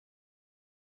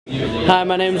Hi,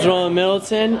 my name is Roland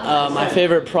Middleton. My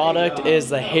favorite product is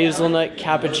the hazelnut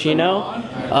cappuccino.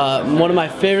 One of my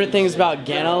favorite things about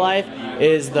GanoLife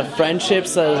is the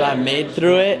friendships that I've made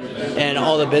through it and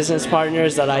all the business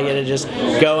partners that I get to just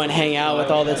go and hang out with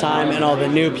all the time and all the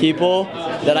new people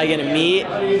that I get to meet.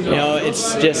 You know,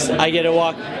 it's just, I can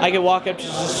walk up to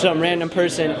just some random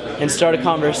person and start a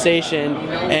conversation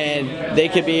and they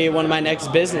could be one of my next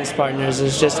business partners.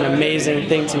 It's just an amazing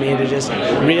thing to me to just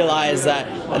realize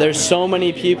that there's so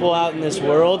many people out in this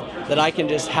world that I can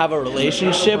just have a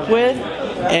relationship with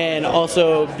and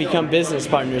also become business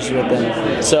partners with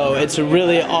them. So it's a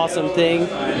really awesome thing.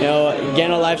 You know,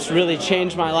 GanoLife's really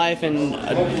changed my life in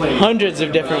hundreds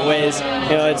of different ways.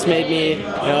 You know, it's made me, you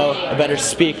know, a better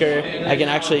speaker. I can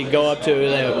actually go up to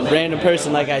a random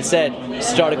person, like I said,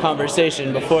 start a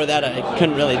conversation. Before that, I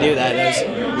couldn't really do that.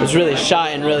 I was really shy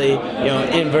and really, you know,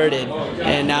 inverted.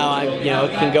 And now I, you know,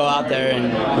 can go out there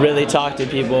and really talk to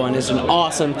people, and it's an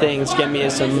awesome thing. It's given me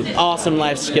some awesome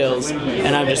life skills,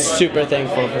 and I'm just super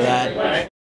thankful for that.